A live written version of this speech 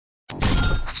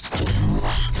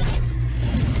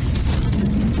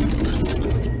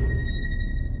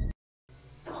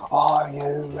Are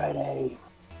you ready?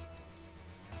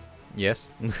 Yes.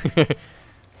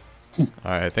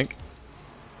 I think.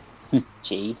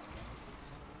 Jeez.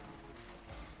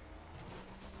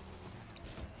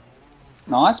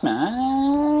 Nice,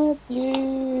 man.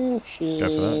 You shit. Go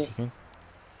for that if you can.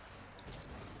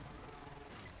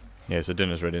 Yeah, so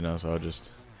dinner's ready now, so I'll just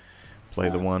play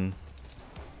the one.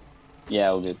 Yeah,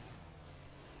 all good.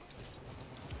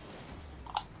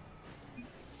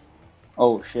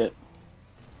 Oh, shit.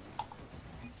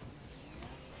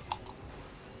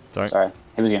 Sorry.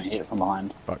 He was going to hit it from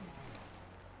behind. Fuck.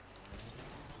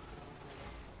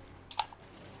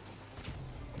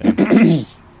 Damn.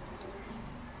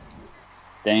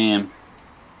 Damn.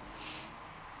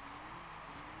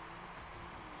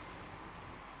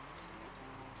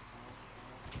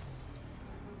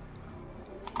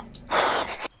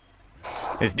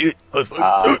 Let's do it. Let's do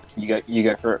it. You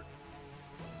go for it.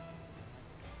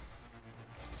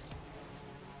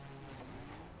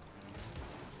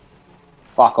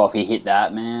 Fuck off, he hit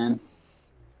that, man.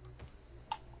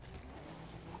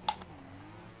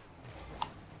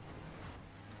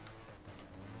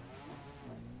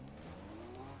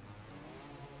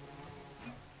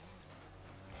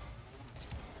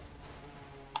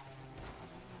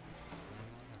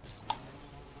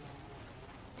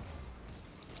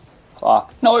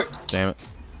 Fuck. No! Damn it.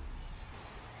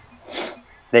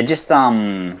 They're just,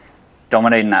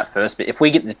 dominating that first bit. If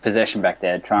we get the possession back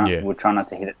there, we'll try not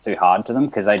to hit it too hard to them,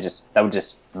 because they would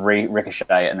just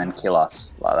ricochet it and then kill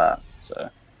us like that. So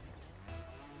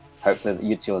hopefully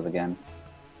you'd see us again.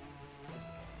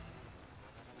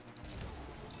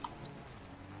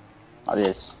 Like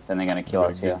this, then they're gonna kill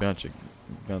us here. Bounce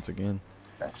again.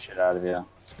 Get that shit out of here.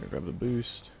 Just gonna grab the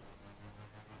boost.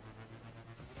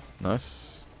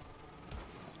 Nice.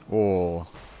 Oh.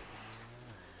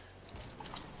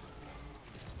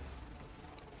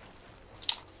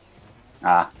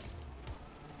 Ah.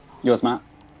 Yours, Matt.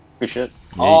 Good shit.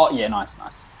 Yeet. Oh, yeah, nice.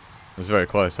 It was very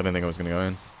close. I didn't think I was going to go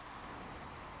in.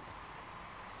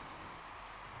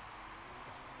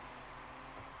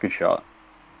 Good shot.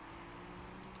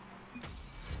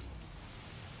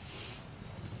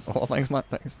 Oh, thanks, Matt.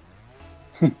 Thanks.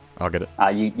 I'll get it.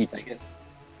 You take it.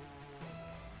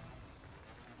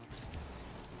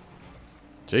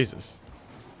 Jesus.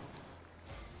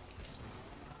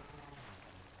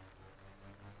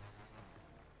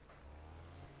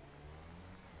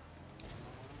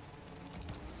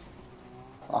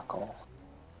 Fuck off.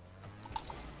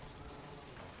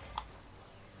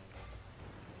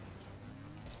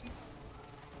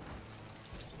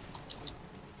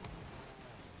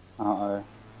 Uh-oh.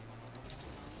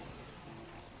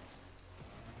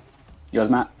 Yours,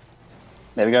 Matt.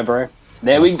 There we go, bro.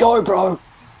 There we go, bro!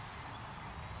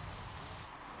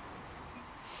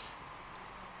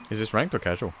 Is this ranked or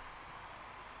casual?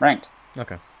 Ranked.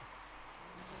 Okay.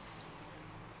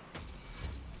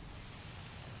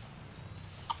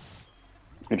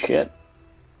 Good shit.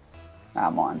 Ah,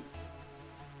 mine.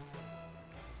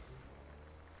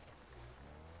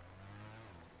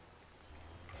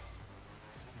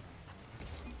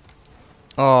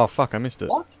 Oh, fuck, I missed it.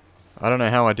 What? I don't know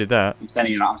how I did that. I'm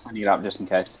sending it up just in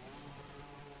case.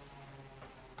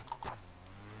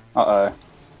 Uh-oh.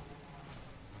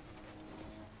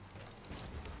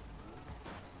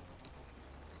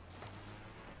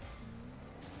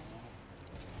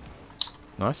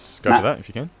 Nice. Go for that if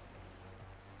you can.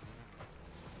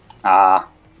 Ah.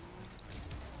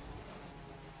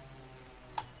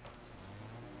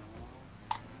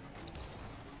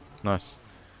 Nice.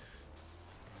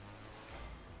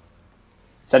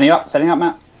 Setting up,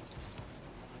 Matt.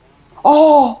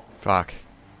 Oh! Fuck.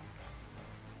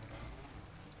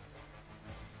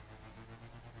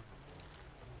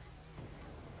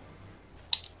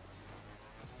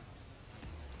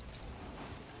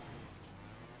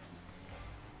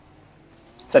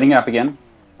 Setting it up again.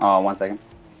 Oh, 1 second.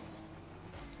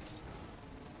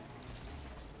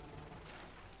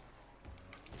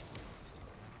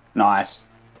 Nice.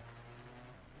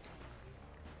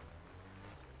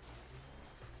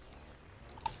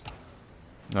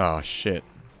 Oh, shit.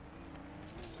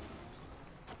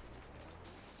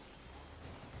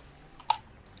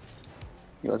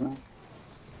 Yours, man.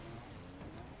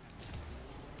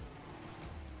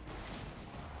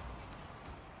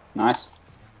 Nice.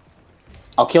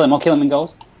 I'll kill him in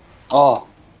goals. Oh.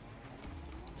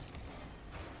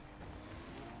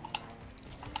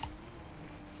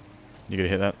 You gonna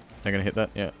hit that? They're gonna hit that?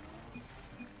 Yeah.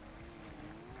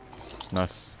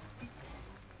 Nice.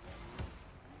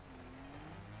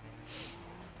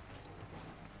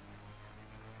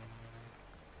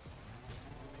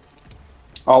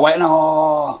 Oh wait,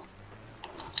 no.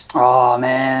 Oh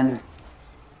man.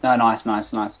 No, nice.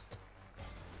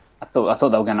 I thought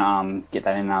they were gonna get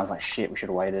that in, and I was like, shit, we should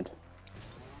have waited.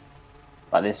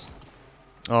 Like this.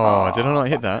 Oh, did I not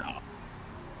hit that?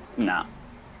 Nah. I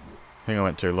think I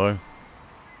went too low.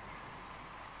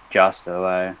 Just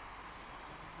away.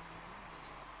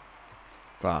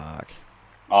 Fuck.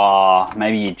 Oh,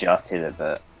 maybe you just hit it,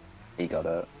 but he got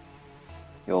it.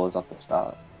 Yours off the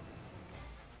start.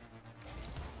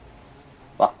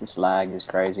 Fuck, this lag is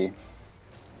crazy.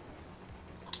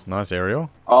 Nice aerial.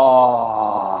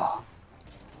 Oh.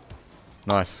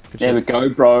 Nice. Good There shit. we go,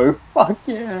 bro. Fuck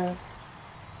yeah.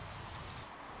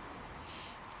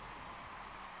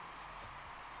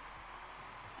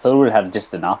 Thought we would have had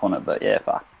just enough on it, but yeah,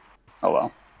 fuck. Oh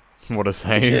well. What a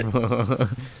save.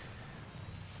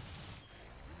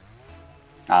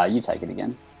 You take it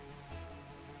again.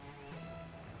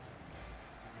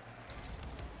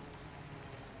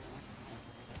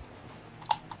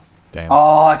 Damn.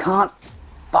 Oh, I can't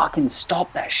fucking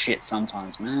stop that shit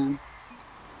sometimes, man.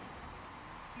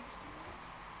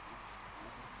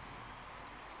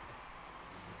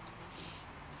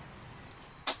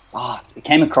 Ah, it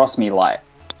came across me like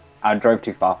I drove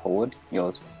too far forward.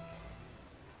 Yours.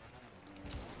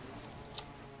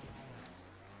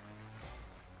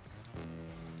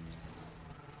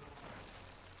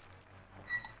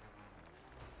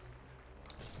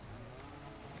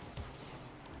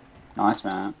 Nice,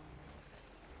 man.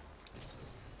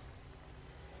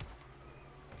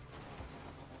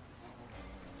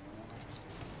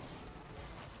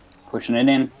 Pushing it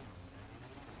in.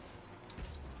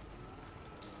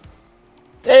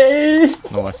 Hey!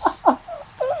 Nice.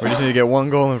 We just need to get one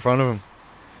goal in front of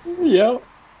him. Yep.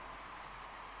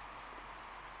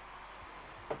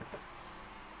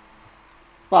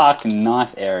 Fucking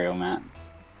nice aerial, man.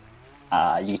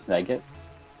 You can take it.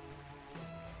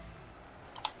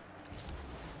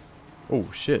 Oh,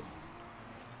 shit.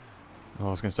 Oh,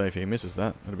 I was going to say, if he misses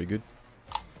that, that'd be good.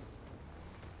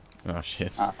 Oh,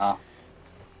 shit.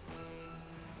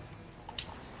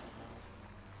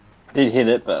 Did hit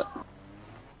it, but...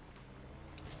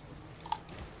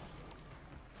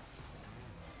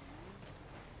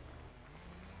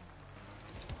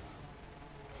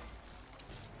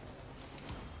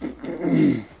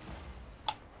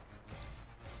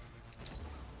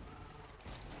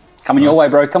 Coming your way,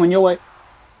 bro. Coming your way.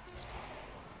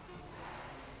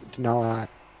 Not.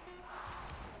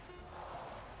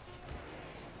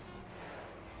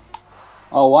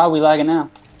 Oh, why are we lagging now?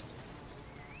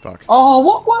 Fuck. Oh,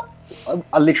 what?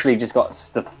 I literally just got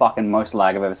the fucking most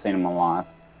lag I've ever seen in my life.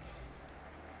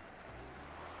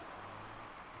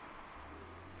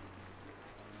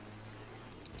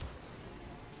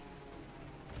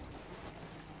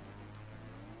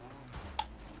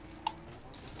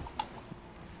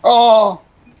 Oh!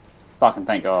 Fucking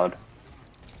thank God.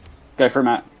 Go for it,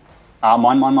 Matt.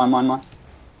 Mine. Oh,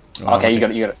 Okay, you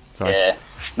got it. Sorry. Yeah.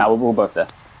 No, we're both there.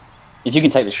 If you can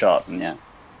take the shot, then yeah.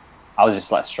 I was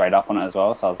just like straight up on it as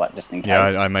well, so I was like, just in case.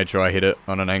 Yeah, I made sure I hit it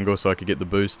on an angle so I could get the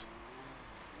boost.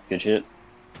 Good shit.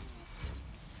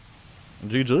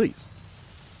 GG's.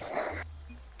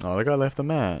 Oh, the guy left the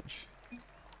match.